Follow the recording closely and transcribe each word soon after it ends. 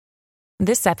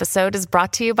This episode is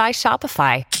brought to you by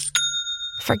Shopify.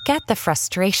 Forget the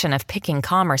frustration of picking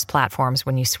commerce platforms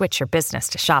when you switch your business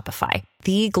to Shopify,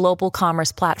 the global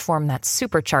commerce platform that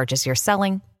supercharges your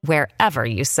selling wherever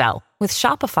you sell. With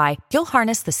Shopify, you'll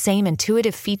harness the same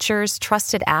intuitive features,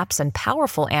 trusted apps, and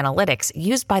powerful analytics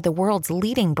used by the world's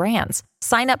leading brands.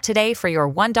 Sign up today for your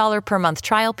 $1 per month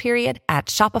trial period at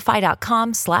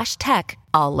shopify.com/tech,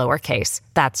 all lowercase.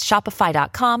 That's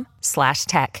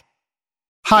shopify.com/tech.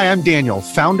 Hi, I'm Daniel,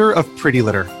 founder of Pretty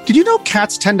Litter. Did you know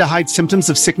cats tend to hide symptoms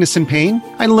of sickness and pain?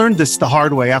 I learned this the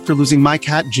hard way after losing my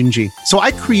cat, Gingy. So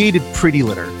I created Pretty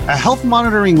Litter, a health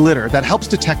monitoring litter that helps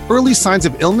detect early signs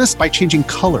of illness by changing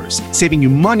colors, saving you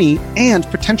money and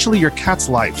potentially your cat's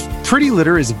life. Pretty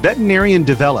Litter is veterinarian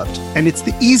developed, and it's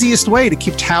the easiest way to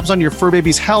keep tabs on your fur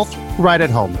baby's health right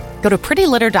at home. Go to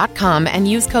prettylitter.com and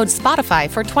use code SPOTIFY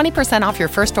for 20% off your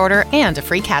first order and a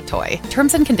free cat toy.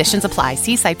 Terms and conditions apply.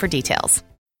 See site for details.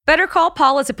 Better Call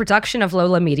Paul is a production of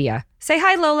Lola Media. Say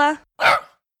hi, Lola.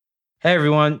 Hey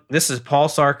everyone, this is Paul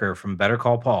Sarker from Better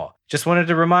Call Paul. Just wanted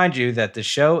to remind you that the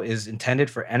show is intended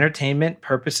for entertainment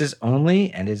purposes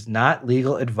only and is not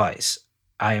legal advice.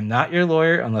 I am not your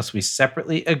lawyer unless we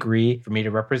separately agree for me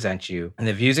to represent you, and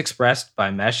the views expressed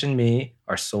by Mesh and me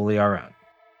are solely our own.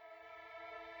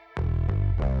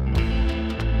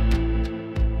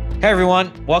 Hey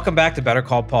everyone, welcome back to Better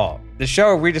Call Paul, the show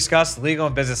where we discuss the legal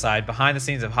and business side behind the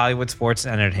scenes of Hollywood sports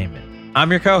and entertainment. I'm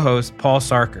your co-host, Paul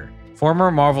Sarker, former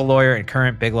Marvel lawyer and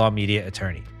current Big Law Media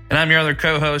attorney. And I'm your other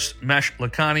co-host, Mesh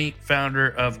Lakhani, founder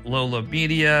of Lola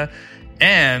Media,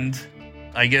 and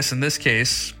I guess in this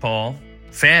case, Paul,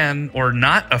 fan or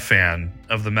not a fan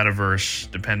of the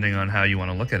Metaverse, depending on how you want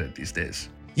to look at it these days.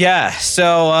 Yeah,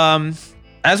 so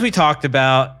as we talked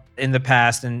about in the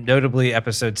past, and notably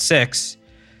episode 6,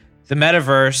 the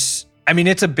Metaverse, I mean,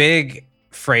 it's a big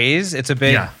phrase. It's a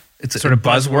big it's sort of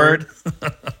buzzword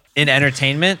in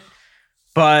entertainment.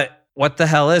 But what the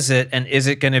hell is it? And is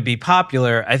it going to be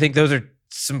popular? I think those are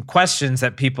some questions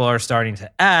that people are starting to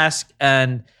ask.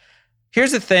 And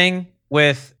here's the thing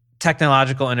with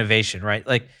technological innovation, right?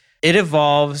 Like, it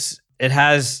evolves, it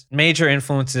has major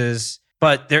influences,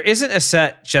 but there isn't a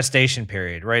set gestation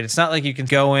period, right? It's not like you can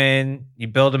go in, you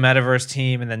build a Metaverse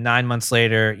team, and then 9 months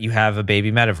later, you have a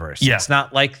baby Metaverse. Yeah. It's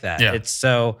not like that. Yeah. It's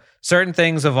so certain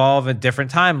things evolve at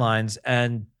different timelines.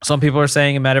 And some people are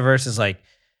saying a Metaverse is like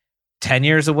 10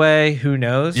 years away. Who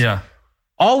knows? Yeah.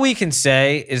 All we can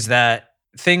say is that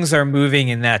things are moving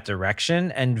in that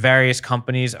direction, and various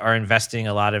companies are investing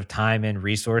a lot of time and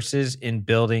resources in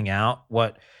building out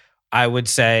what I would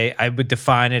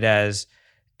define it as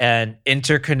an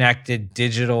interconnected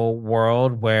digital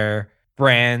world where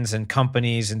brands and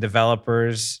companies and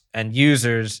developers and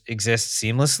users exist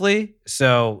seamlessly.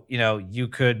 So, you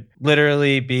could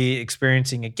literally be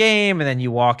experiencing a game and then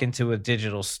you walk into a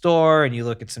digital store and you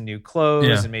look at some new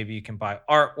clothes and maybe you can buy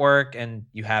artwork and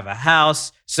you have a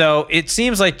house. So it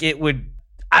seems like it would,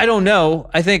 I don't know.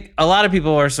 I think a lot of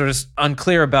people are sort of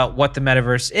unclear about what the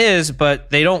Metaverse is, but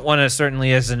they don't want to,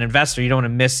 certainly as an investor, you don't want to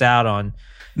miss out on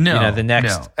the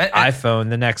next iPhone,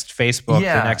 the next Facebook,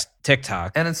 the next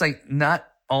TikTok. And it's like, not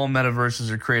all metaverses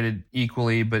are created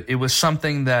equally, but it was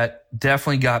something that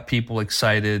definitely got people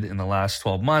excited in the last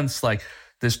 12 months, like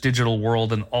this digital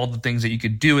world and all the things that you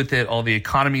could do with it, all the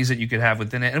economies that you could have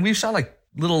within it. And we saw like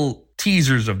little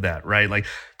teasers of that, right? Like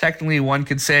technically one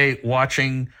could say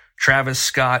watching Travis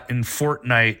Scott in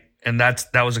Fortnite, and that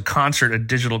was a concert, a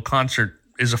digital concert,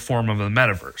 is a form of the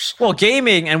metaverse. Well,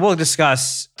 gaming, and we'll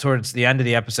discuss towards the end of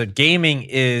the episode, gaming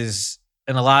is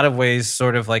in a lot of ways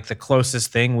sort of like the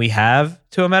closest thing we have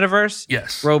to a metaverse.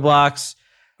 Yes. Roblox,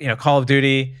 Call of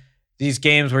Duty, these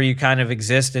games where you kind of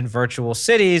exist in virtual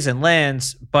cities and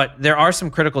lands, but there are some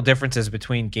critical differences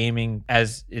between gaming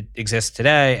as it exists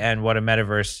today and what a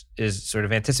metaverse is sort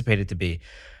of anticipated to be.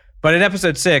 But in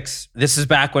episode 6, this is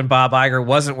back when Bob Iger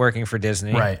wasn't working for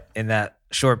Disney in that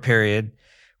short period.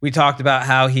 We talked about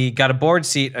how he got a board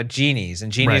seat at Genies,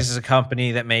 and Genies is a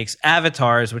company that makes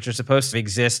avatars, which are supposed to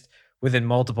exist within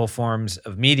multiple forms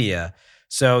of media.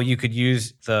 So you could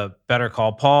use the Better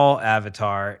Call Paul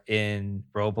avatar in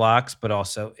Roblox, but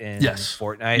also in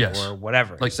Fortnite or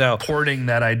whatever. Like porting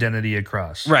that identity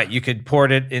across. Right. You could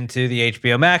port it into the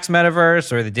HBO Max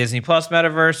metaverse or the Disney Plus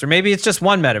metaverse, or maybe it's just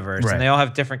one metaverse and they all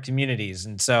have different communities.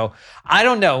 And so I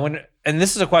don't know. And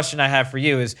this is a question I have for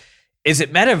you is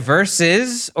it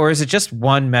metaverses or is it just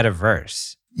one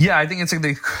metaverse? Yeah, I think it's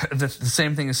like the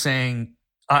same thing as saying,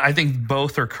 I think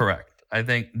both are correct. I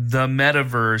think the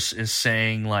metaverse is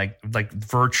saying like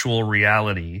virtual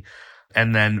reality.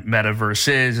 And then Metaverse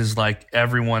is like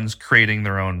everyone's creating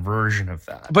their own version of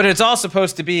that. But it's all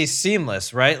supposed to be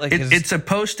seamless, right? Like it's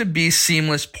supposed to be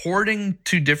seamless. Porting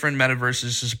to different metaverses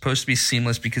is supposed to be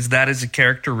seamless because that is a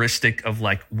characteristic of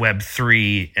like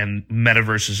Web3, and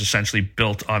Metaverse is essentially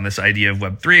built on this idea of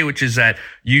Web3, which is that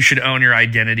you should own your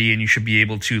identity and you should be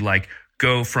able to like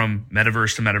go from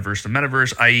metaverse to metaverse to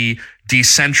metaverse, i.e.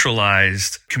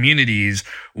 decentralized communities,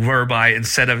 whereby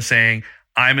instead of saying,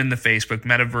 I'm in the Facebook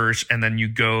metaverse, and then you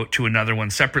go to another one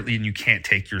separately and you can't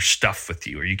take your stuff with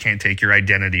you, or you can't take your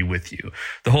identity with you.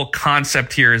 The whole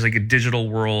concept here is like a digital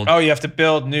world. Oh, you have to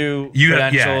build new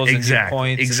credentials and new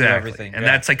points and everything. And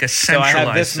that's like a centralized So I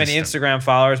have this many system. Instagram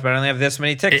followers, but I only have this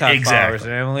many TikTok followers,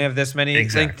 and I only have this many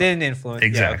LinkedIn influencers.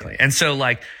 Exactly. And so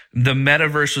like the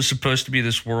metaverse was supposed to be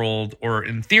this world, or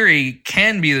in theory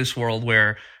can be this world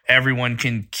where everyone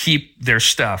can keep their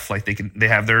stuff. Like they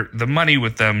have the money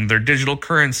with them, their digital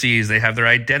currencies, they have their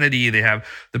identity, they have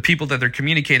the people that they're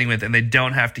communicating with, and they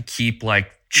don't have to keep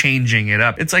like changing it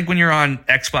up. It's like when you're on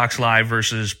Xbox Live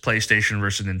versus PlayStation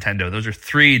versus Nintendo. Those are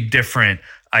three different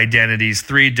identities,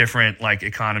 three different like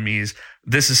economies.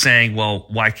 This is saying, well,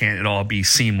 why can't it all be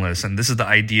seamless? And this is the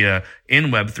idea in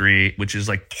Web3, which is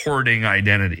like porting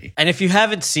identity. And if you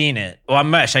haven't seen it, well,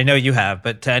 Mesh, I know you have,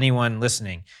 but to anyone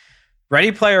listening,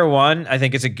 Ready Player One, I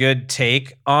think, is a good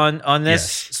take on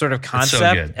this sort of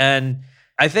concept. So and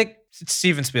I think it's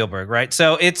Steven Spielberg, right?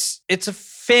 So it's a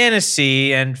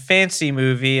fantasy and fancy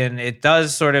movie, and it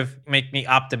does sort of make me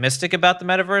optimistic about the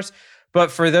metaverse.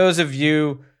 But for those of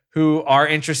you who are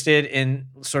interested in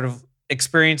sort of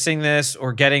experiencing this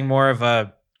or getting more of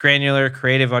a granular,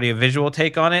 creative, audiovisual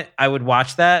take on it, I would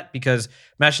watch that, because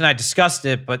Mesh and I discussed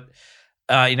it, but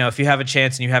if you have a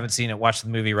chance and you haven't seen it, watch the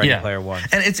movie Ready Player One.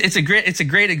 And it's a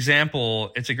great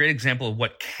example. It's a great example of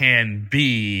what can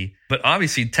be, but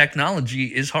obviously technology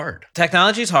is hard.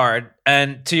 Technology is hard.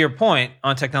 And to your point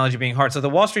on technology being hard, so the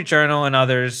Wall Street Journal and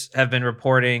others have been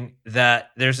reporting that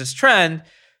there's this trend.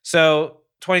 So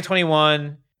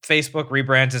 2021, Facebook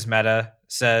rebrands as Meta,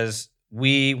 says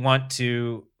we want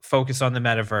to focus on the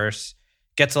metaverse,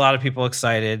 gets a lot of people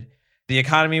excited. The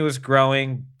economy was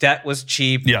growing. Debt was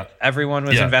cheap. Yeah. Everyone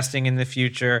was investing in the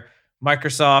future.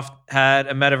 Microsoft had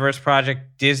a metaverse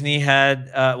project. Disney had,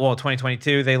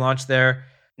 2022, they launched their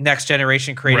next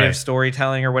generation creative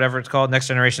storytelling, or whatever it's called, next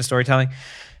generation storytelling.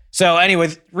 So anyway,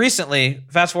 recently,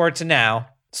 fast forward to now,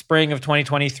 spring of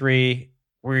 2023,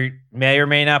 we may or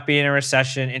may not be in a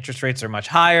recession. Interest rates are much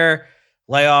higher.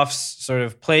 Layoffs sort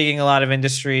of plaguing a lot of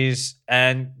industries,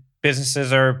 and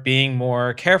businesses are being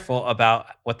more careful about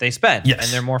what they spend. Yes.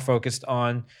 And they're more focused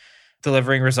on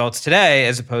delivering results today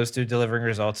as opposed to delivering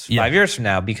results 5 years from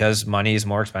now, because money is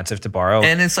more expensive to borrow.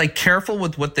 And it's like careful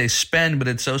with what they spend, but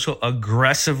it's also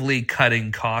aggressively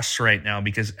cutting costs right now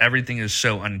because everything is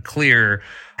so unclear.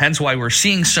 Hence why we're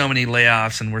seeing so many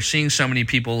layoffs, and we're seeing so many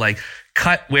people like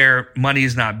cut where money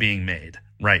is not being made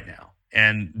right now.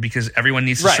 And because everyone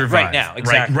needs to survive. Right now,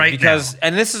 exactly. Right because, now.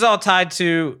 And this is all tied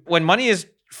to when money is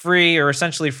free or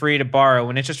essentially free to borrow,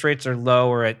 when interest rates are low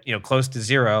or at close to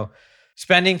zero,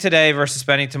 spending today versus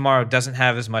spending tomorrow doesn't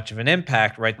have as much of an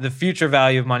impact, right? The future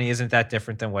value of money isn't that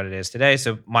different than what it is today,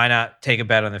 so why not take a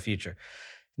bet on the future?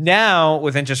 Now,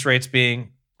 with interest rates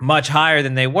being much higher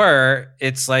than they were,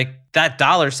 it's like that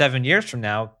dollar 7 years from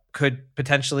now could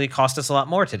potentially cost us a lot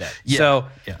more today.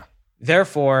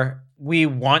 Therefore, we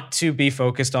want to be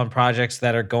focused on projects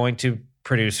that are going to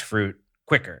produce fruit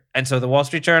quicker. And so the Wall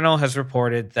Street Journal has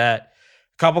reported that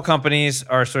a couple companies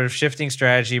are sort of shifting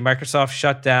strategy. Microsoft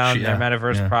shut down their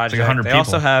Metaverse project. Like 100 they people.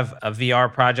 also have a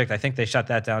VR project. I think they shut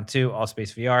that down too,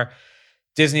 Allspace VR.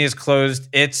 Disney has closed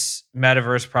its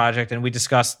Metaverse project. And we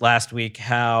discussed last week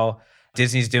how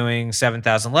Disney's doing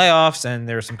 7,000 layoffs, and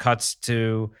there are some cuts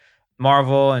to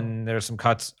Marvel, and there's some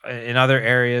cuts in other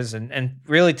areas, and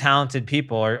really talented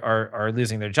people are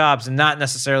losing their jobs, and not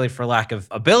necessarily for lack of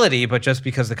ability, but just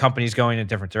because the company's going in a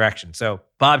different direction. So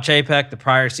Bob Chapek, the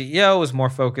prior CEO, was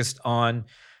more focused on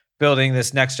building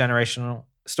this next generational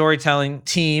storytelling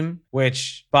team,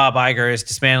 which Bob Iger is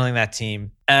dismantling that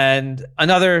team. And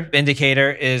another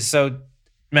indicator is, so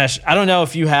Mesh, I don't know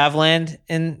if you have land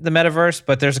in the metaverse,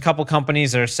 but there's a couple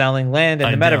companies that are selling land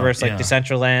in the metaverse, like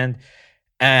Decentraland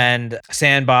and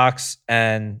Sandbox,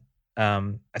 and I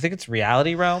think it's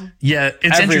Reality Realm. Yeah,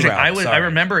 it's interesting. Realm, I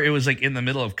remember it was like in the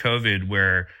middle of COVID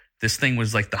where this thing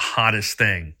was like the hottest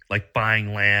thing, like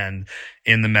buying land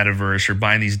in the metaverse or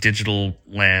buying these digital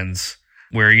lands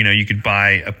where, you could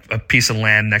buy a piece of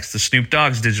land next to Snoop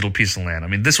Dogg's digital piece of land. I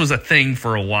mean, this was a thing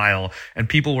for a while, and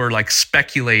people were like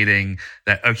speculating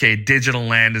that, okay, digital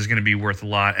land is going to be worth a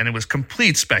lot. And it was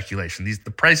complete speculation.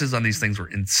 The prices on these things were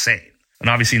insane. And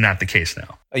obviously not the case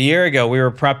now. A year ago, we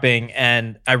were prepping,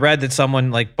 and I read that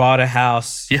someone like bought a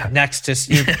house next to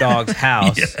Snoop Dogg's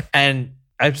house. And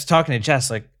I was talking to Jess,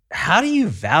 like, how do you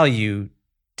value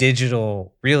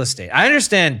digital real estate? I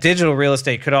understand digital real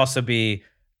estate could also be,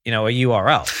 a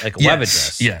URL, like a web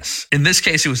address. Yes. In this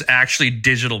case, it was actually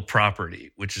digital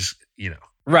property, which is,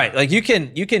 Right. Like you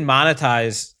can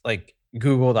monetize like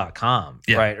google.com,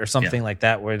 right? Or something like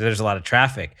that where there's a lot of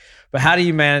traffic. But how do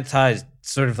you monetize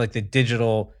sort of like the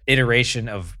digital iteration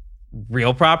of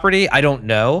real property? I don't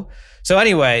know. So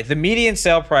anyway, the median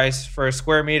sale price for a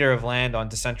square meter of land on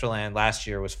Decentraland last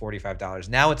year was $45.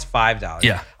 Now it's $5.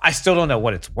 Yeah. I still don't know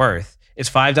what it's worth. Is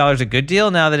 $5 a good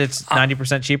deal now that it's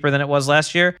 90% cheaper than it was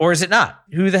last year? Or is it not?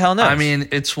 Who the hell knows? I mean,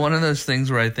 it's one of those things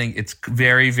where I think it's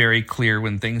very, very clear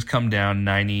when things come down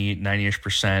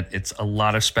 90-ish%, it's a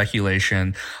lot of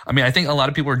speculation. I mean, I think a lot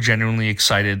of people are genuinely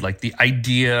excited. Like the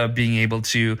idea of being able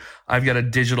to, I've got a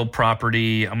digital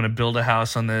property, I'm going to build a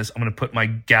house on this, I'm going to put my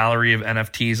gallery of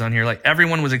NFTs on here. Like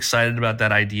everyone was excited about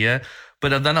that idea.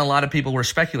 But then a lot of people were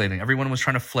speculating. Everyone was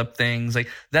trying to flip things. Like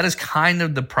that is kind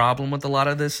of the problem with a lot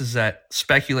of this, is that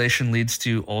speculation leads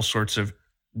to all sorts of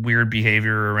weird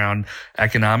behavior around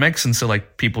economics. And so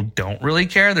like people don't really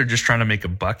care. They're just trying to make a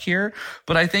buck here.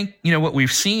 But I think, what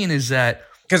we've seen is that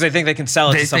because they think they can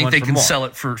sell it to someone for more. They think they can sell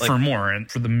it for more.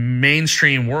 And for the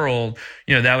mainstream world,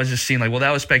 that was just seen like, well, that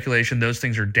was speculation. Those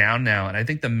things are down now. And I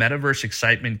think the metaverse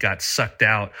excitement got sucked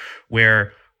out,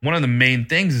 where one of the main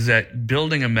things is that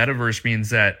building a metaverse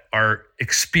means that our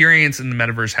experience in the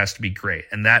metaverse has to be great.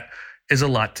 And that is a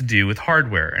lot to do with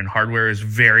hardware. And hardware is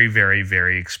very, very,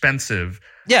 very expensive.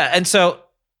 Yeah. And so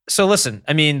listen,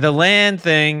 I mean, the land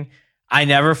thing, I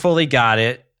never fully got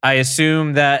it. I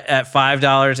assume that at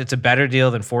 $5, it's a better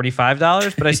deal than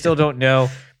 $45, but I still don't know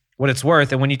what it's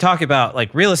worth. And when you talk about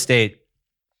like real estate,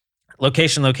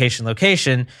 location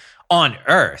on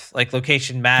Earth, like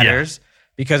location matters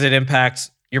because it impacts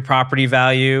your property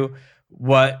value,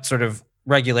 what sort of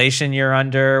regulation you're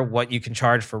under, what you can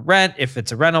charge for rent, if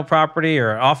it's a rental property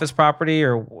or an office property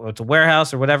or it's a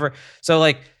warehouse or whatever. So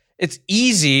like it's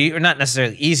easy, or not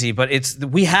necessarily easy, but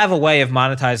we have a way of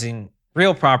monetizing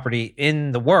real property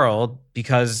in the world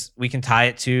because we can tie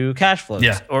it to cash flows.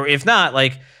 Or if not,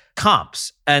 like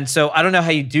comps. And so I don't know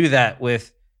how you do that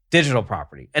with digital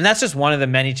property. And that's just one of the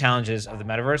many challenges of the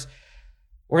metaverse.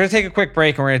 We're going to take a quick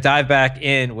break and we're going to dive back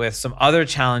in with some other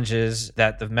challenges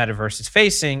that the metaverse is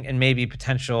facing and maybe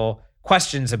potential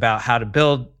questions about how to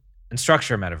build and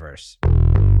structure a metaverse.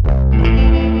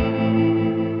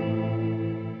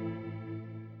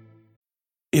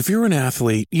 If you're an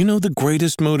athlete, you know the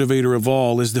greatest motivator of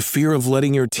all is the fear of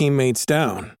letting your teammates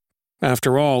down.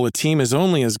 After all, a team is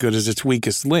only as good as its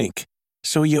weakest link.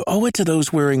 So you owe it to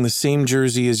those wearing the same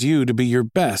jersey as you to be your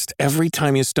best every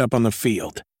time you step on the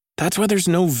field. That's why there's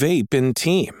no vape in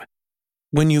team.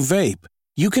 When you vape,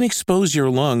 you can expose your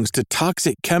lungs to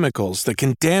toxic chemicals that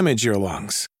can damage your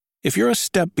lungs. If you're a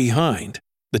step behind,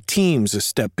 the team's a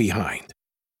step behind.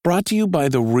 Brought to you by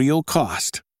The Real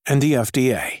Cost and the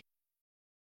FDA.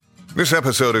 This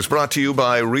episode is brought to you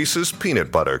by Reese's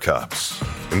Peanut Butter Cups.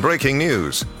 In breaking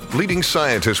news, leading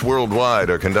scientists worldwide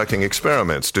are conducting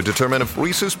experiments to determine if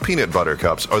Reese's Peanut Butter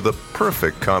Cups are the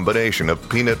perfect combination of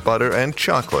peanut butter and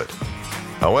chocolate.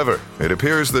 However, it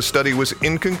appears the study was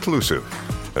inconclusive,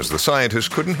 as the scientists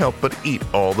couldn't help but eat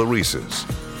all the Reese's.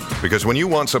 Because when you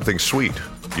want something sweet,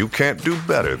 you can't do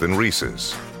better than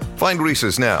Reese's. Find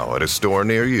Reese's now at a store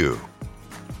near you.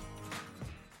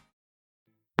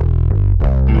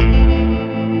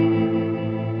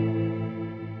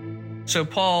 So,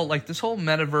 Paul, like this whole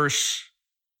metaverse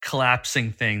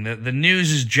collapsing thing, the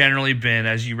news has generally been,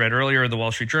 as you read earlier, the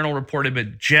Wall Street Journal reported,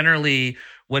 but generally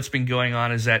what's been going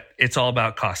on is that it's all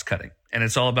about cost cutting, and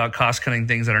it's all about cost cutting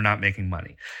things that are not making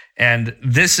money. And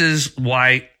this is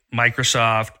why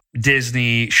Microsoft,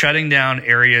 Disney, shutting down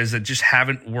areas that just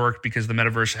haven't worked because the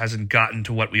metaverse hasn't gotten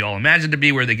to what we all imagined to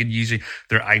be, where they could use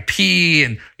their IP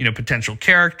and, potential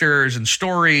characters and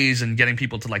stories and getting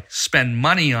people to like spend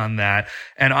money on that.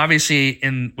 And obviously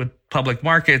with public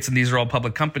markets, and these are all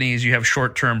public companies, you have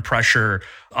short-term pressure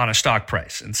on a stock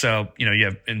price. And so, you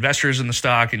have investors in the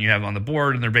stock and you have on the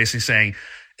board, and they're basically saying,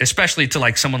 especially to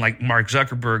like someone like Mark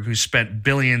Zuckerberg, who spent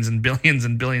billions and billions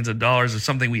and billions of dollars of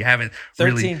something we haven't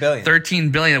really,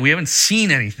 13 billion. We haven't seen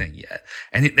anything yet.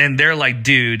 And they're like,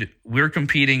 dude, we're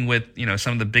competing with,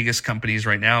 some of the biggest companies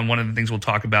right now. And one of the things we'll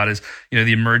talk about is,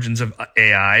 the emergence of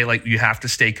AI. Like, you have to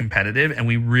stay competitive, and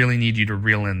we really need you to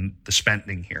reel in the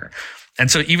spending here. And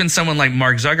so even someone like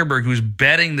Mark Zuckerberg, who's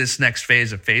betting this next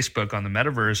phase of Facebook on the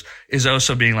metaverse, is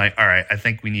also being like, all right, I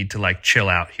think we need to like chill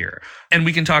out here. And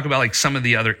we can talk about like some of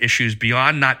the other issues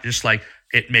beyond not just like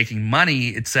it making money.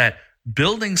 It's that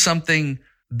building something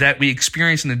that we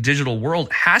experience in the digital world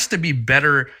has to be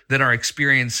better than our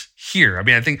experience here. I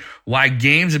mean, I think why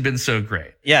games have been so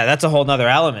great. Yeah, that's a whole nother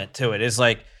element to it. Is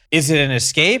like, is it an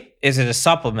escape? Is it a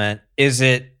supplement? Is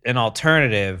it an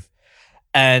alternative?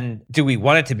 And do we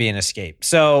want it to be an escape?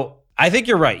 So I think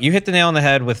you're right. You hit the nail on the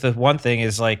head with the one thing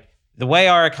is like the way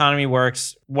our economy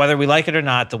works, whether we like it or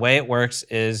not, the way it works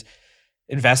is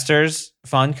investors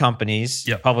fund companies,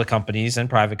 public companies and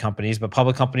private companies, but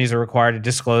public companies are required to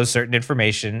disclose certain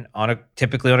information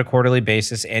typically on a quarterly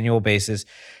basis, annual basis.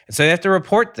 And so they have to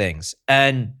report things.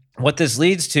 And what this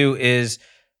leads to is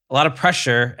a lot of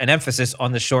pressure and emphasis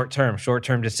on the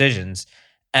short-term decisions.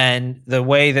 And the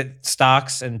way that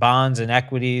stocks and bonds and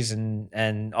equities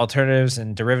and alternatives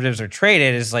and derivatives are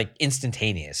traded is like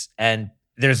instantaneous. And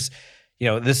there's,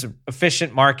 this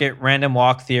efficient market random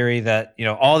walk theory that,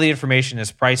 all the information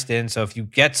is priced in. So if you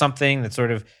get something that's sort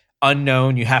of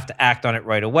unknown, you have to act on it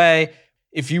right away.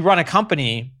 If you run a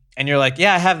company and you're like,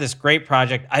 yeah, I have this great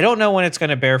project. I don't know when it's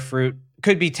going to bear fruit.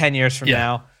 Could be 10 years from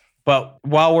now. But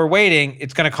while we're waiting,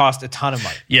 it's going to cost a ton of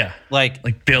money. Yeah.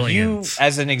 Like billions. You,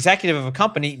 as an executive of a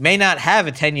company, may not have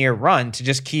a 10-year run to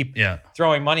just keep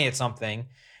throwing money at something.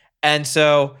 And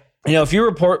so, if you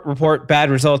report bad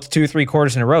results 2-3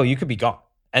 quarters in a row, you could be gone.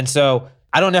 And so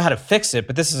I don't know how to fix it,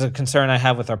 but this is a concern I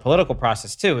have with our political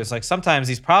process too. It's like sometimes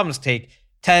these problems take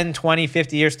 10, 20,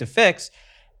 50 years to fix.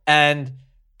 And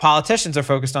politicians are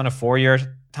focused on a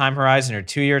 4-year time horizon or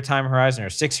 2-year time horizon or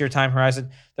 6-year time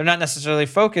horizon. They're not necessarily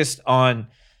focused on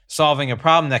solving a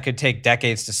problem that could take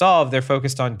decades to solve. They're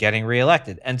focused on getting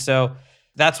reelected. And so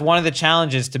that's one of the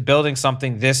challenges to building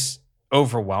something this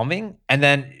overwhelming. And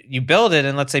then you build it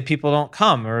and let's say people don't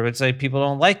come, or let's say people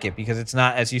don't like it because it's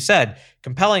not, as you said,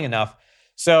 compelling enough.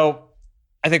 So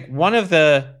I think one of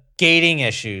the gating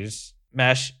issues,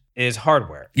 Mesh, is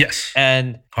hardware. Yes.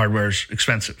 And hardware is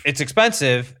expensive. It's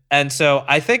expensive. And so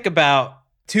I think about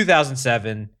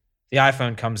 2007, the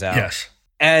iPhone comes out. Yes.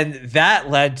 And that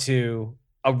led to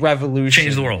a revolution.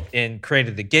 Changed the world. And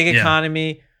created the gig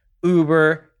economy,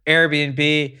 Uber,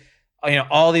 Airbnb,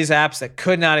 all these apps that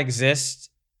could not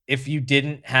exist if you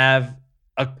didn't have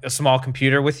a small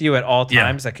computer with you at all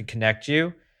times that could connect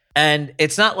you. And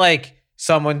it's not like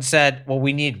someone said, well,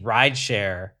 we need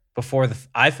rideshare before the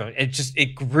iPhone.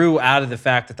 It grew out of the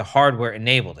fact that the hardware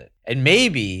enabled it. And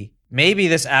maybe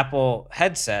this Apple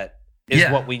headset is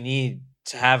what we need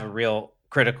to have a real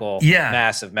critical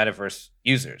mass of metaverse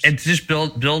users. And to just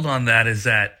build on that is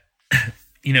that,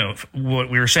 what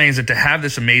we were saying is that to have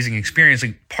this amazing experience,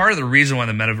 like part of the reason why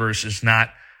the metaverse is not,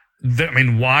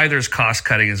 why there's cost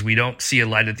cutting is we don't see a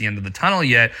light at the end of the tunnel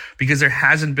yet, because there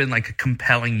hasn't been like a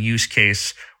compelling use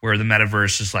case where the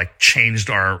metaverse has like changed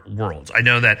our worlds. I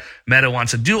know that Meta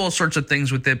wants to do all sorts of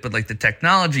things with it, but like the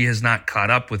technology has not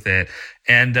caught up with it.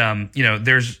 And,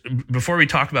 before we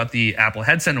talk about the Apple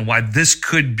headset and why this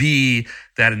could be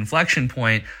that inflection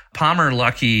point, Palmer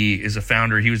Luckey is a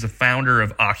founder. He was the founder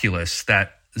of Oculus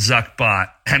that Zuck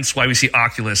bought, hence why we see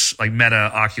Oculus, like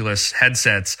Meta Oculus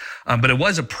headsets. But it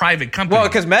was a private company. Well,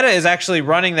 because Meta is actually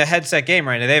running the headset game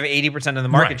right now. They have 80% of the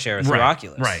market share through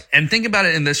Oculus. Right. And think about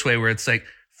it in this way, where it's like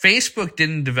Facebook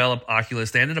didn't develop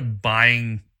Oculus. They ended up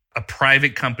buying a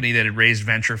private company that had raised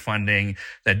venture funding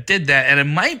that did that. And it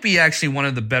might be actually one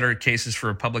of the better cases for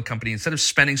a public company. Instead of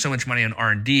spending so much money on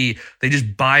R&D, they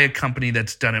just buy a company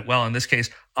that's done it well. In this case,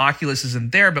 Oculus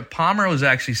isn't there, but Palmer was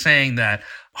actually saying that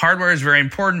hardware is very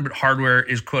important, but hardware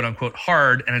is quote unquote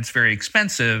hard and it's very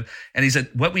expensive. And he said,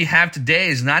 what we have today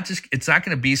is it's not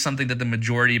going to be something that the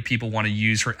majority of people want to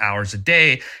use for hours a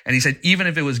day. And he said, even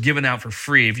if it was given out for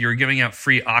free, if you were giving out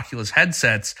free Oculus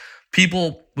headsets,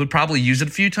 people would probably use it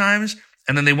a few times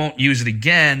and then they won't use it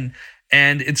again.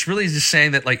 And it's really just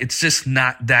saying that like, it's just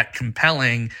not that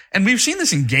compelling. And we've seen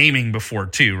this in gaming before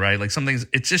too, right? Like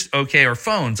it's just okay. Or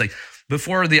phones, like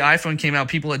before the iPhone came out,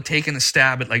 people had taken a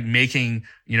stab at like making,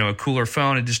 a cooler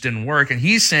phone. It just didn't work. And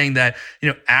he's saying that,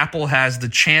 Apple has the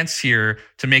chance here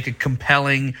to make a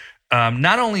compelling,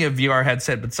 not only a VR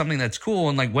headset, but something that's cool.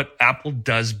 And like what Apple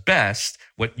does best,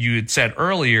 what you had said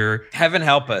earlier. Heaven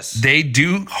help us. They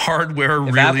do hardware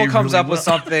if Apple comes up with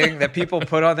something that people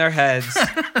put on their heads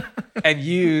and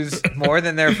use more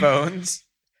than their phones,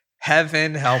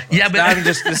 heaven help us. Yeah, but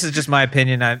this is just my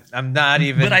opinion. I'm not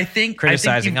even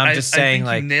criticizing. I'm just saying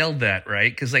you nailed that,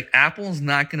 right? Because like Apple's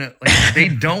not gonna they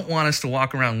don't want us to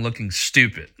walk around looking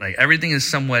stupid. Like everything is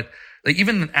somewhat like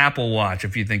even an Apple Watch,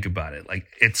 if you think about it, like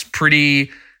it's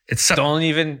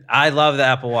I love the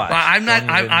Apple Watch. I'm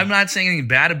not saying anything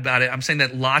bad about it. I'm saying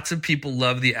that lots of people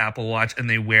love the Apple Watch and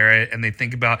they wear it and they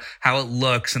think about how it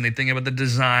looks and they think about the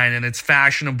design and it's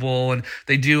fashionable and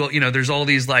they do, there's all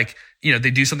these like,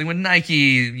 they do something with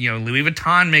Nike, Louis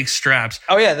Vuitton makes straps.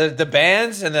 Oh yeah, the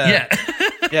bands and the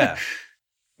yeah. yeah.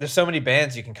 There's so many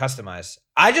bands you can customize.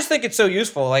 I just think it's so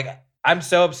useful. Like I'm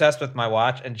so obsessed with my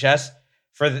watch, and Jess,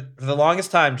 for the longest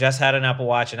time, Jess had an Apple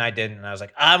Watch and I didn't. And I was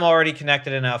like, I'm already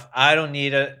connected enough. I don't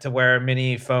need to wear a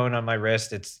mini phone on my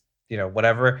wrist. It's,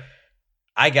 whatever.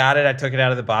 I got it. I took it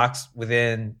out of the box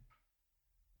within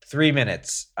 3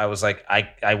 minutes. I was like,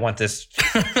 I want this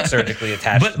surgically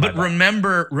attached. But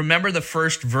remember the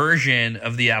first version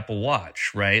of the Apple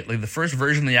Watch, right? Like the first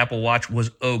version of the Apple Watch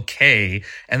was okay,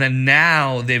 and then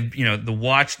now they've the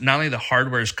watch, not only the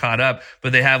hardware is caught up,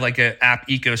 but they have like an app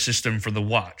ecosystem for the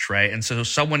watch, right? And so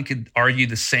someone could argue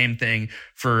the same thing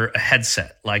for a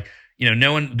headset, like.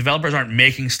 Developers aren't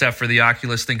making stuff for the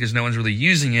Oculus thing because no one's really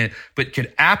using it. But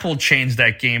could Apple change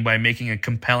that game by making a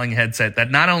compelling headset that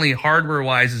not only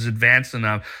hardware-wise is advanced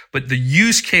enough, but the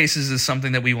use cases is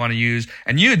something that we want to use?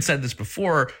 And you had said this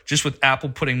before, just with Apple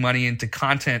putting money into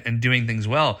content and doing things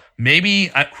well. Maybe,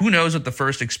 who knows what the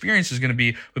first experience is going to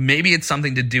be, but maybe it's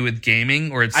something to do with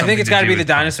gaming or it's something I think it's got to be the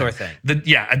content. dinosaur thing.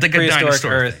 Like a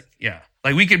dinosaur Earth thing. Yeah.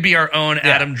 Like we could be our own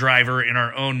Adam Driver in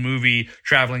our own movie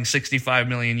traveling 65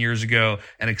 million years ago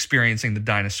and experiencing the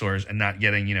dinosaurs and not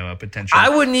getting, a potential. I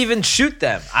wouldn't even shoot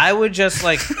them. I would just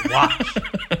like watch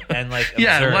and like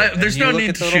observe. There's no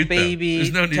need to shoot baby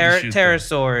them. There's no need to shoot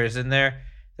pterosaurs and they're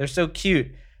so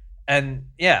cute. And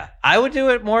I would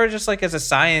do it more just like as a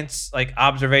science, like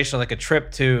observation, like a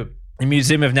trip to the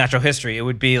Museum of Natural History. It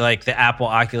would be like the Apple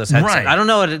Oculus headset. Right. I don't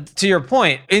know. To your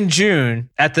point, in June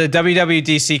at the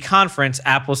WWDC conference,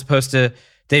 Apple's supposed to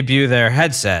debut their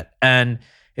headset, and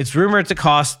it's rumored to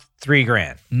cost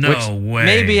 $3,000. No way.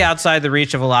 May be outside the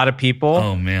reach of a lot of people.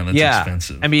 Oh man, that's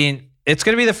expensive. I mean, it's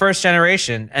going to be the first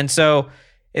generation, and so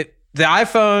the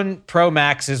iPhone Pro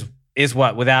Max is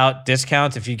what, without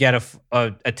discounts, if you get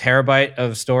a terabyte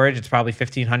of storage, it's probably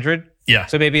 $1,500. Yeah.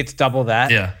 So maybe it's double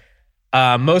that. Yeah.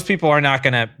 Most people are not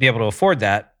going to be able to afford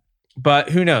that, but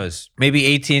who knows?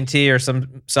 Maybe AT&T or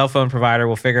some cell phone provider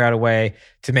will figure out a way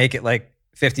to make it like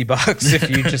 $50 if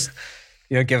you just,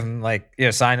 give them like,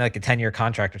 sign like a 10-year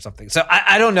contract or something. So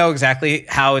I don't know exactly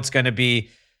how it's going to be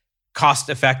cost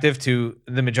effective to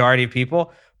the majority of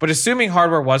people, but assuming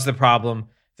hardware was the problem,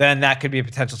 then that could be a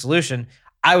potential solution.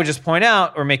 I would just point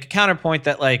out or make a counterpoint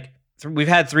that like, we've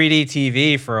had 3D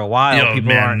TV for a while.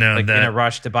 People aren't in a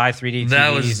rush to buy 3D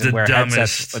TVs and wear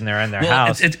headsets when they're in their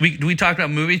house. We talked about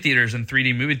movie theaters and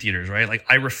 3D movie theaters, right? Like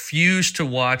I refuse to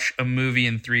watch a movie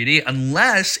in 3D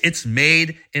unless it's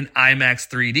made in IMAX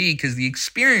 3D because the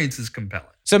experience is compelling.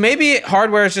 So maybe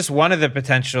hardware is just one of the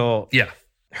potential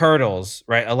hurdles,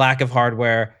 right? A lack of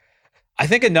hardware. I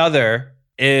think another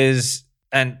is...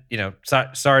 And,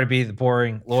 sorry to be the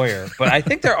boring lawyer, but I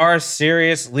think there are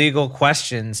serious legal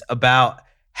questions about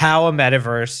how a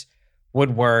metaverse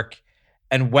would work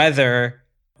and whether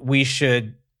we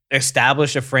should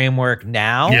establish a framework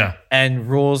now and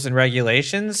rules and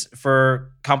regulations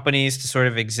for companies to sort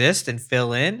of exist and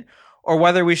fill in, or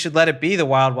whether we should let it be the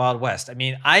wild, wild west. I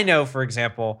mean, I know, for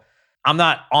example, I'm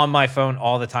not on my phone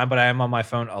all the time, but I am on my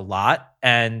phone a lot.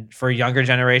 And for younger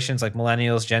generations like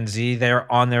millennials, Gen Z,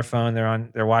 they're on their phone.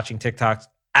 They're watching TikToks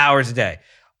hours a day,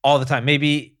 all the time,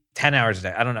 maybe 10 hours a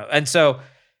day. I don't know. And so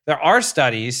there are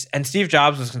studies, and Steve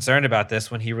Jobs was concerned about this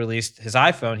when he released his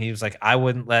iPhone. He was like, I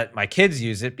wouldn't let my kids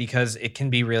use it because it can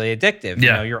be really addictive.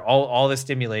 You're all this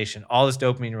stimulation, all this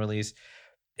dopamine release.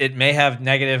 It may have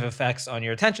negative effects on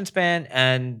your attention span,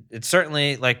 and it's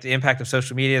certainly like the impact of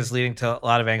social media is leading to a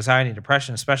lot of anxiety and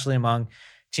depression, especially among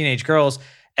teenage girls.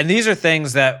 And these are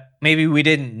things that maybe we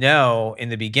didn't know in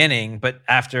the beginning, but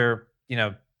after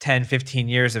 10, 15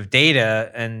 years of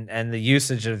data and the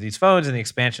usage of these phones and the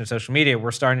expansion of social media,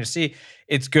 we're starting to see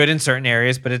it's good in certain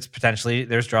areas, but it's potentially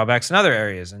there's drawbacks in other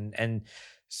areas. And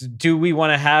do we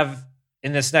want to have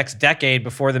in this next decade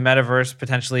before the metaverse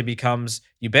potentially becomes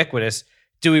ubiquitous?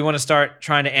 Do we want to start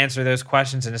trying to answer those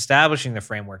questions and establishing the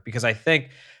framework? Because I think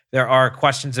there are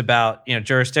questions about,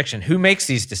 jurisdiction. Who makes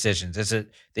these decisions? Is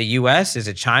it the U.S.? Is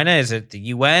it China? Is it the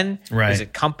UN? Right. Is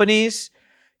it companies?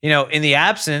 In the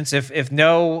absence, if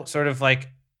no sort of like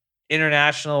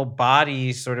international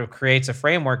body sort of creates a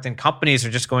framework, then companies are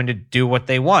just going to do what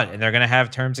they want, and they're going to have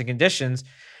terms and conditions,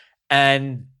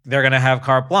 and they're going to have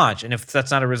carte blanche. And if that's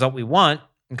not a result we want,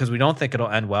 because we don't think it'll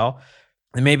end well,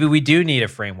 then maybe we do need a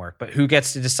framework. But who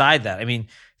gets to decide that? I mean,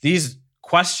 these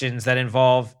questions that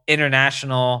involve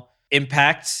international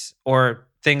impacts or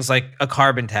things like a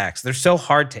carbon tax. They're so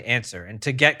hard to answer. And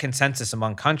to get consensus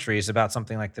among countries about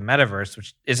something like the metaverse,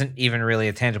 which isn't even really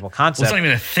a tangible concept, it's not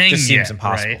even a thing just yet, seems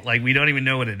impossible. right? Like we don't even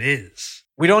know what it is.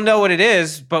 We don't know what it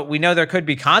is, but we know there could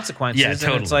be consequences. Yeah,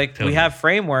 totally. And it's like we have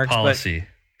frameworks, policy. But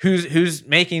who's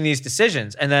making these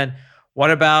decisions? And then what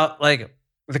about like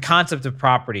the concept of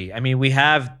property? I mean, we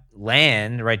have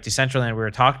land, right? Decentraland, we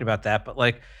were talking about that, but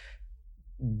like,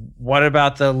 what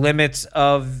about the limits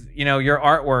of, your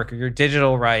artwork or your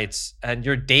digital rights and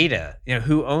your data?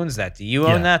 Who owns that? Do you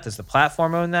own that? Does the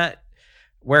platform own that?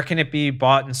 Where can it be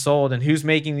bought and sold? And who's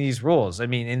making these rules? I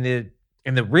mean,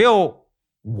 in the real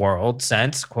world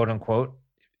sense, quote unquote,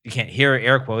 you can't hear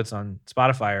air quotes on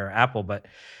Spotify or Apple, but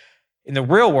in the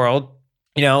real world,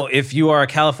 if you are a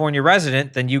California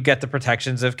resident, then you get the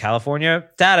protections of California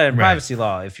data and privacy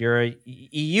law. If you're a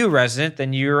EU resident,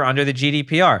 then you're under the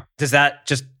GDPR. Does that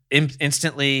just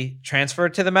instantly transfer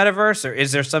to the metaverse, or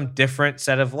is there some different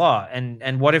set of law?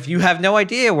 And what if you have no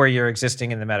idea where you're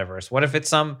existing in the metaverse? What if it's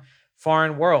some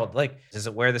foreign world? Like, is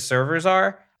it where the servers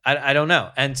are? I don't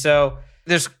know. And so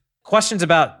there's questions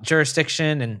about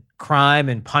jurisdiction and crime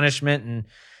and punishment and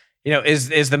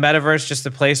is the metaverse just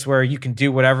a place where you can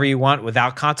do whatever you want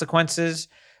without consequences?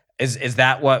 Is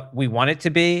that what we want it to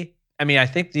be? I mean, I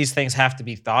think these things have to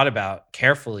be thought about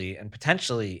carefully and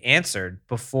potentially answered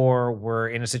before we're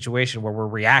in a situation where we're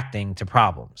reacting to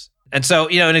problems. And so,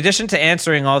 in addition to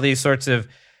answering all these sorts of,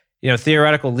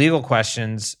 theoretical legal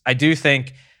questions, I do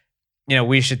think,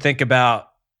 we should think about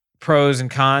pros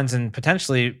and cons and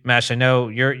potentially, Mesh, I know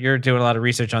you're doing a lot of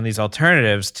research on these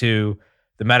alternatives to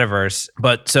the metaverse.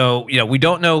 But so, we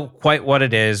don't know quite what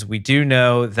it is. We do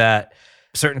know that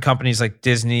certain companies like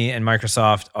Disney and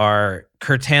Microsoft are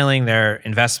curtailing their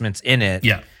investments in it.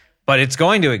 Yeah. But it's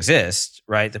going to exist,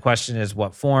 right? The question is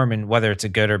what form and whether it's a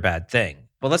good or bad thing.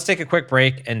 But let's take a quick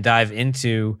break and dive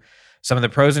into some of the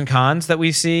pros and cons that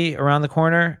we see around the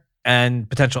corner and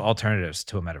potential alternatives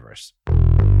to a metaverse.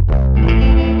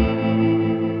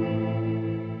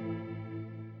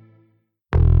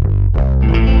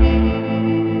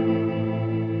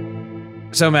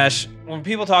 So, Mesh, when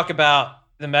people talk about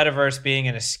the metaverse being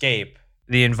an escape,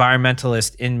 the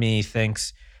environmentalist in me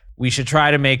thinks we should try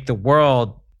to make the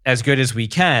world as good as we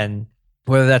can,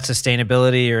 whether that's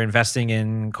sustainability or investing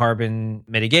in carbon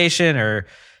mitigation or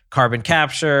carbon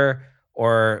capture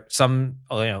or some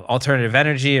alternative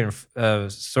energy and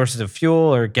sources of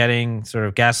fuel, or getting sort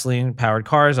of gasoline-powered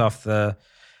cars off the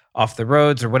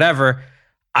roads or whatever.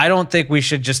 I don't think we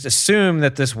should just assume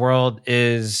that this world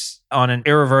is on an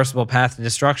irreversible path to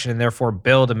destruction and therefore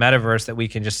build a metaverse that we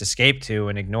can just escape to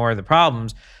and ignore the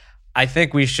problems. I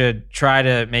think we should try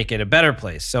to make it a better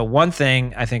place. So one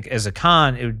thing I think as a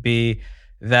con, it would be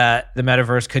that the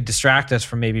metaverse could distract us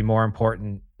from maybe more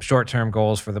important short-term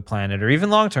goals for the planet or even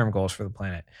long-term goals for the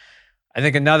planet. I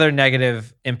think another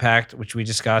negative impact, which we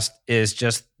discussed, is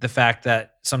just the fact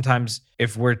that sometimes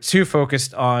if we're too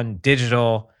focused on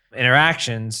digital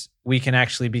interactions, we can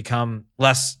actually become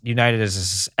less united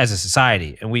as a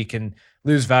society, and we can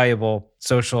lose valuable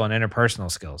social and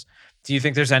interpersonal skills. Do you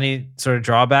think there's any sort of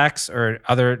drawbacks or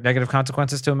other negative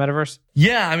consequences to a metaverse?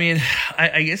 Yeah, I mean,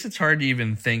 I guess it's hard to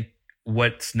even think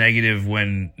what's negative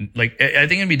when, like, I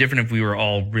think it'd be different if we were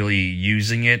all really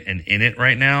using it and in it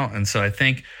right now. And so I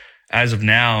think as of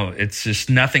now, it's just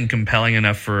nothing compelling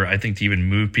enough for, I think, to even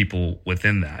move people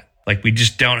within that. Like, we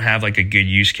just don't have like a good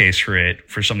use case for it,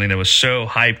 for something that was so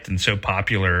hyped and so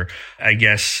popular. I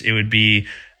guess it would be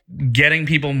getting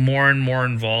people more and more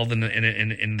involved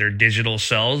in their digital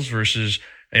selves versus,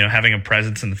 having a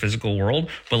presence in the physical world.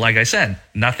 But like I said,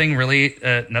 nothing's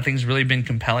really been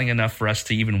compelling enough for us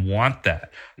to even want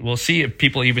that. We'll see if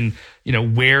people even,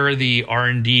 where the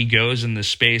R&D goes in the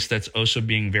space that's also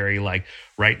being very, like,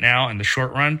 right now in the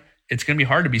short run, it's going to be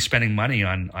hard to be spending money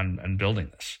on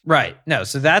building this. Right. No,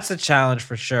 so that's a challenge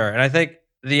for sure. And I think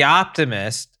the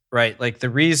optimist, right, like the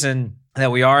reason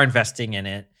that we are investing in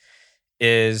it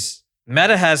is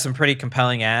Meta has some pretty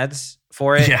compelling ads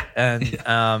for it. Yeah.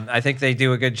 And I think they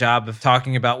do a good job of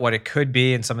talking about what it could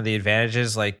be and some of the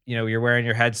advantages. Like, you're wearing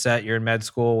your headset, you're in med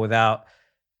school without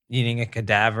needing a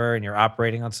cadaver, and you're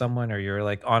operating on someone, or you're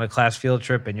like on a class field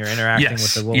trip and you're interacting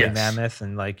with the woolly mammoth,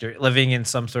 and like you're living in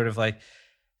some sort of like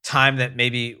time that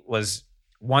maybe was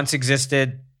once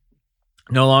existed,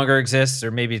 no longer exists,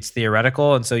 or maybe it's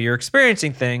theoretical. And so you're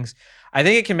experiencing things. I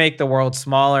think it can make the world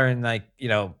smaller. And like,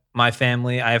 my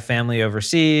family, I have family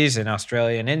overseas in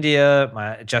Australia and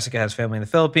India. Jessica has family in the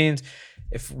Philippines.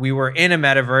 If we were in a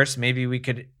metaverse, maybe we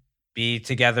could be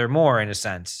together more in a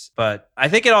sense. But I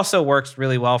think it also works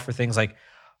really well for things like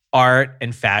art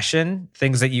and fashion,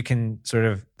 things that you can sort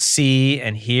of see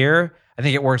and hear. I I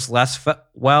think it works less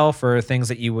well for things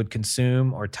that you would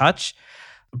consume or touch.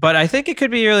 But I think it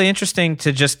could be really interesting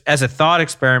to just, as a thought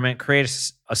experiment, create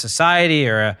a society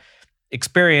or a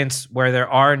experience where there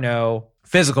are no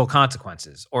physical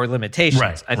consequences or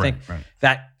limitations. I think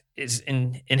that is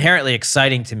inherently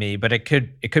exciting to me, but it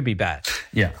could be bad.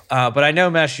 Yeah. But I know,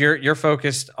 Mesh, you're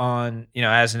focused on,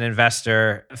 as an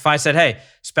investor, if I said, hey,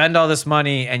 spend all this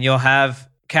money and you'll have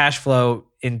cash flow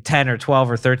in 10 or 12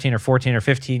 or 13 or 14 or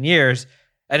 15 years,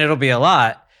 and it'll be a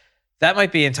lot, that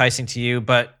might be enticing to you.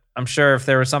 But I'm sure if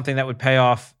there was something that would pay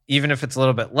off, even if it's a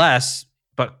little bit less,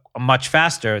 but much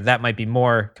faster, that might be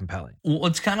more compelling. Well,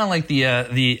 it's kind of like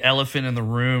the elephant in the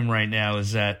room right now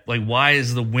is that, like, why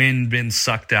has the wind been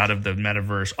sucked out of the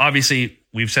metaverse? Obviously,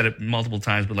 we've said it multiple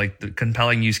times, but like the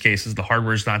compelling use cases, the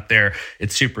hardware's not there.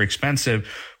 It's super expensive,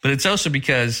 but it's also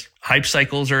because hype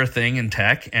cycles are a thing in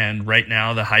tech. And right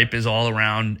now the hype is all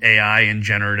around AI and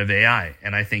generative AI.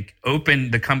 And I think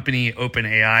the company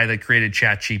OpenAI that created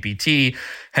ChatGPT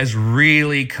has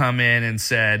really come in and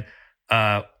said,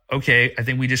 okay, I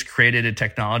think we just created a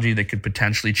technology that could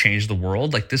potentially change the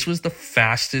world. Like, this was the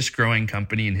fastest growing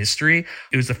company in history.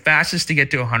 It was the fastest to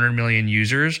get to 100 million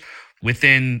users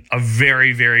within a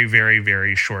very, very, very,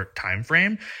 very short time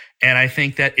frame. And I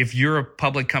think that if you're a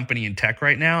public company in tech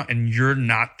right now and you're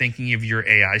not thinking of your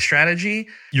AI strategy,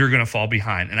 you're going to fall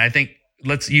behind. And I think,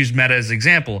 let's use Meta as an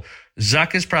example.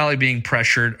 Zuck is probably being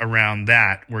pressured around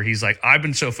that, where he's like, I've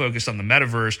been so focused on the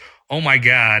metaverse. Oh my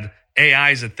God,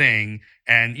 AI is a thing.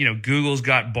 And, Google's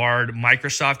got Bard.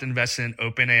 Microsoft invested in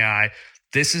OpenAI.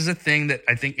 This is a thing that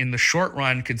I think in the short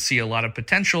run could see a lot of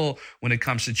potential when it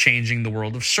comes to changing the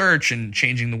world of search and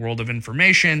changing the world of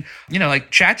information.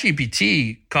 Like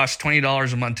ChatGPT costs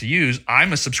 $20 a month to use.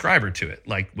 I'm a subscriber to it.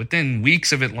 Like, within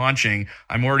weeks of it launching,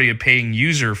 I'm already a paying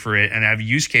user for it and I have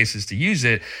use cases to use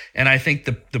it. And I think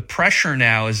the pressure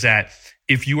now is that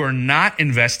if you are not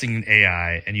investing in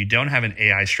AI and you don't have an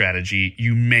AI strategy,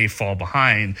 you may fall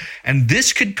behind. And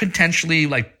this could potentially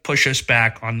push us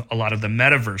back on a lot of the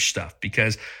metaverse stuff,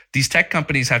 because these tech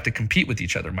companies have to compete with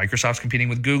each other. Microsoft's competing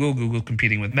with Google, Google's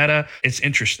competing with Meta. It's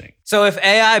interesting. So if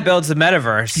AI builds the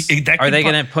metaverse, are they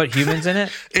going to put humans in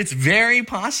it? It's very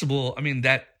possible. I mean,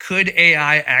 could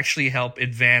AI actually help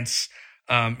advance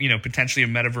potentially a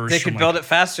metaverse? They could build it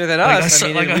faster than us.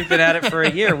 We've been at it for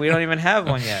a year. We don't even have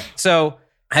one yet. So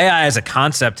AI as a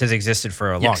concept has existed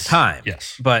for a long time.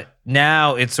 Yes. But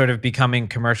now it's sort of becoming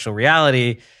commercial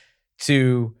reality.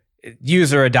 To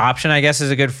user adoption, I guess,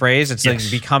 is a good phrase. It's like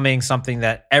becoming something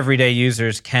that everyday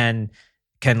users can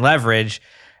leverage.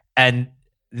 And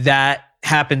that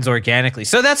happens organically.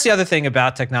 So that's the other thing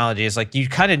about technology, is you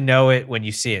kind of know it when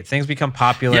you see it. Things become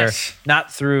popular, not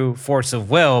through force of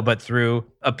will, but through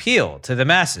appeal to the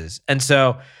masses. And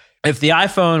so if the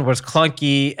iPhone was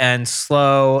clunky and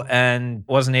slow and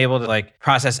wasn't able to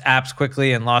process apps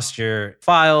quickly and lost your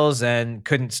files and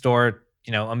couldn't store,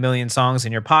 a million songs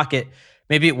in your pocket,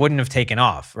 maybe it wouldn't have taken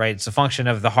off, right? It's a function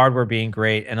of the hardware being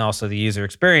great and also the user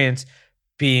experience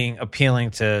being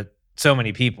appealing to so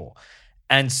many people.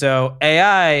 And so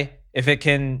AI, if it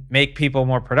can make people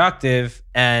more productive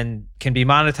and can be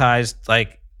monetized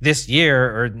this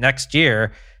year or next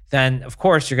year, then of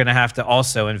course you're going to have to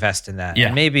also invest in that. Yeah.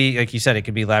 And maybe, like you said, it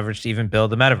could be leveraged to even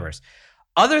build the metaverse.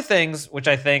 Other things which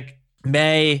I think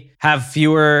may have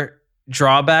fewer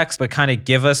drawbacks but kind of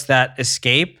give us that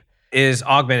escape is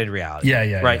augmented reality. Right.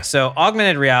 Yeah. So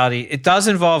augmented reality, it does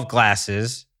involve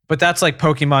glasses, but that's like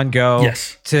Pokemon Go.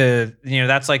 Yes.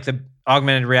 That's like the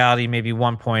augmented reality, maybe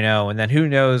 1.0, and then who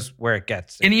knows where it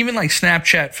gets. And even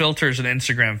Snapchat filters and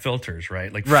Instagram filters,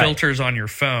 right? Filters on your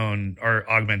phone are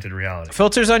augmented reality.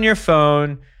 Filters on your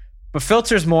phone, but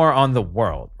filters more on the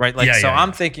world, right?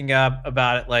 I'm thinking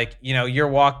about it you're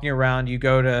walking around, you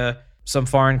go to some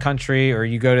foreign country or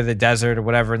you go to the desert or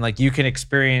whatever, and you can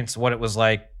experience what it was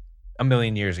like a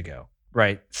million years ago,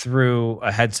 right? Through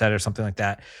a headset or something like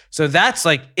that. So that's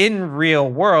in real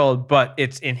world, but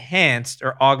it's enhanced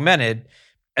or augmented.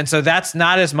 And so that's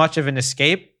not as much of an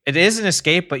escape. It is an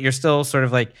escape, but you're still sort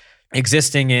of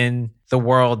existing in the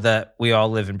world that we all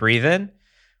live and breathe in,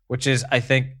 which is, I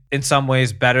think, in some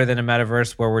ways better than a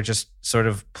metaverse where we're just sort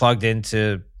of plugged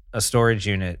into a storage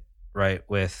unit, right,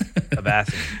 with a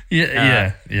bathroom.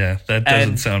 Yeah. That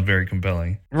doesn't sound very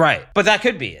compelling. Right. But that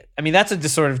could be it. I mean, that's a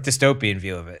sort of dystopian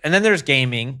view of it. And then there's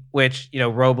gaming, which,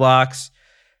 Roblox,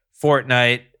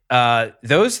 Fortnite,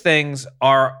 those things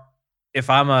are, if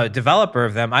I'm a developer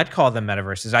of them, I'd call them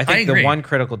metaverses. I think the one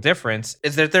critical difference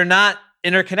is that they're not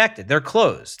interconnected. They're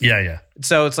closed. Yeah.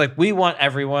 So it's we want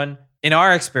everyone, in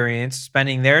our experience,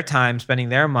 spending their time, spending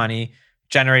their money,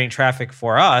 generating traffic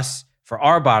for us, for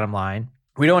our bottom line.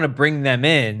 We don't want to bring them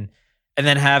in and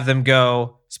then have them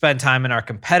go spend time in our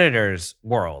competitors'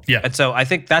 world. Yeah. And so I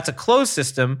think that's a closed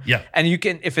system. Yeah. And you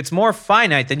can, if it's more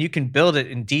finite, then you can build it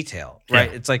in detail,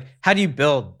 right? Yeah. It's like, how do you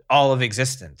build all of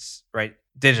existence, right?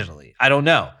 Digitally. I don't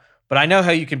know. But I know how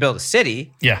you can build a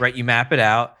city, right? You map it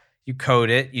out, you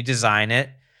code it, you design it.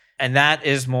 And that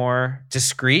is more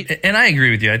discrete. And I agree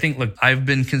with you. I think, look, I've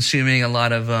been consuming a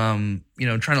lot of,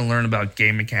 trying to learn about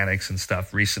game mechanics and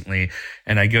stuff recently.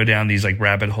 And I go down these like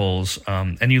rabbit holes.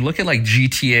 And you look at like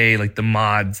GTA, like the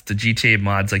GTA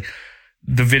mods, like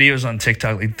the videos on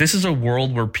TikTok. Like, this is a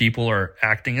world where people are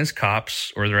acting as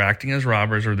cops, or they're acting as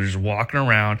robbers, or they're just walking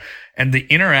around. And the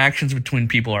interactions between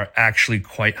people are actually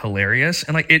quite hilarious.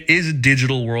 And like, it is a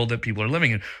digital world that people are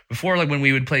living in. Before, like when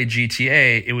we would play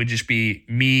GTA, it would just be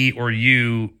me or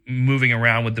you moving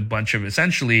around with a bunch of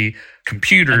essentially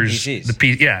computers.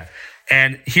 NPCs.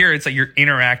 And here it's like you're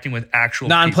interacting with actual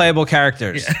non-playable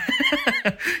characters.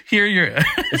 Yeah. Here you're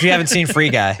if you haven't seen Free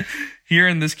Guy. Here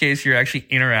in this case, you're actually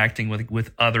interacting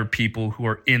with other people who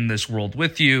are in this world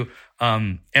with you.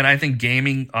 And I think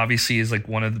gaming obviously is like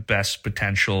one of the best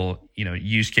potential,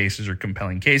 use cases or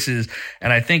compelling cases.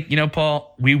 And I think,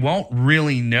 Paul, we won't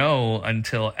really know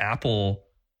until Apple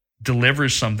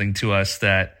delivers something to us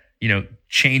that,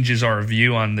 changes our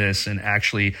view on this and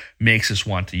actually makes us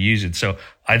want to use it. So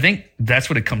I think that's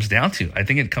what it comes down to. I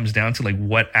think it comes down to like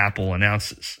what Apple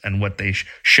announces and what they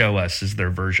show us is their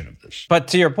version of this. But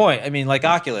to your point, I mean, like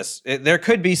Oculus, there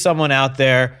could be someone out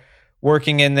there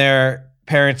working in their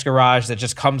parents' garage that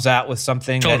just comes out with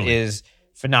something that is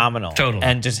phenomenal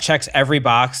and just checks every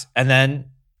box, and then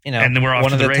and then we're off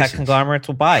one of the tech conglomerates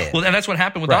will buy it. Well, and that's what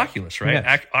happened with Oculus, right?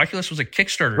 Yeah. Oculus was a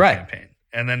Kickstarter campaign,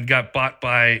 and then got bought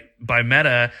by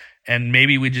Meta. And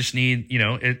maybe we just need,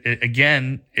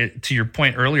 to your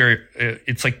point earlier,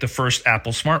 it's like the first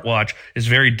Apple smartwatch is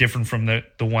very different from the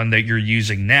one that you're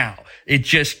using now. It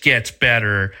just gets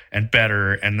better and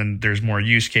better, and then there's more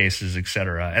use cases, et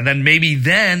cetera. And then maybe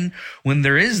when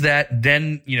there is that,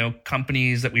 then,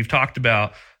 companies that we've talked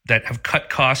about that have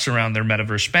cut costs around their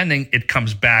metaverse spending, it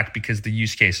comes back because the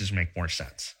use cases make more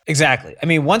sense. Exactly. I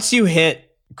mean, once you hit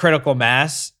critical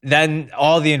mass, then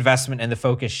all the investment and the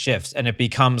focus shifts, and it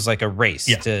becomes like a race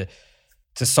to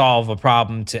solve a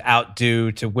problem, to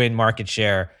outdo, to win market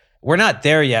share. We're not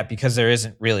there yet because there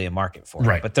isn't really a market for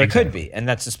it, but there could be. And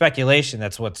that's the speculation.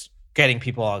 That's what's getting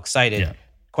people all excited. Yeah.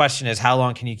 Question is, how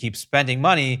long can you keep spending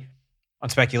money on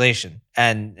speculation?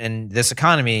 And in this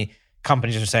economy,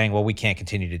 companies are saying, well, we can't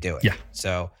continue to do it. Yeah.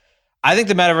 So I think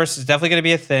the metaverse is definitely going to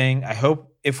be a thing. I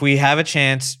hope if we have a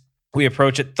chance, we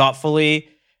approach it thoughtfully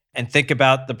and think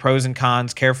about the pros and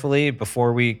cons carefully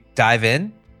before we dive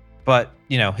in. But,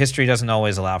 history doesn't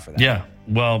always allow for that. Yeah.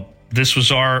 Well, this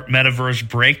was our metaverse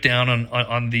breakdown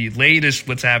on the latest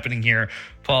what's happening here.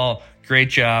 Paul, great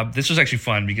job. This was actually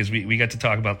fun because we got to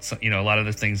talk about, a lot of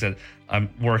the things that I'm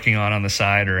working on the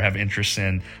side or have interest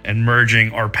in, and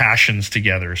merging our passions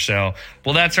together. So,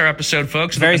 well, that's our episode,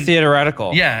 folks. Very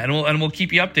theoretical. Yeah. And we'll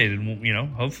keep you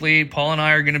updated. Hopefully Paul and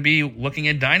I are going to be looking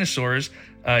at dinosaurs.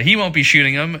 He won't be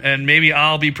shooting them, and maybe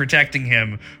I'll be protecting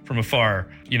him from afar,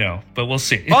 but we'll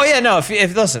see. Oh yeah, no, if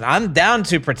listen, I'm down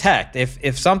to protect.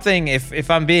 If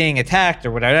I'm being attacked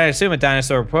or whatever, I assume a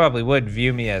dinosaur probably would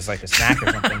view me as like a snack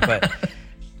or something, but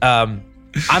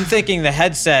I'm thinking the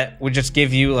headset would just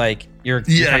give you like you're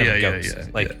kind of a ghost.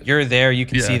 You're there, you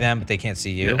can see them, but they can't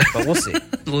see you. But we'll see.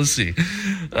 We'll see.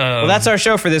 Well, that's our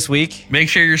show for this week. Make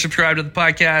sure you're subscribed to the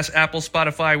podcast, Apple,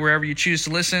 Spotify, wherever you choose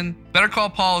to listen. Better Call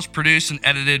Paul is produced and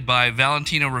edited by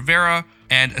Valentino Rivera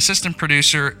and assistant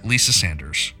producer Lisa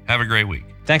Sanders. Have a great week.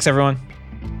 Thanks, everyone.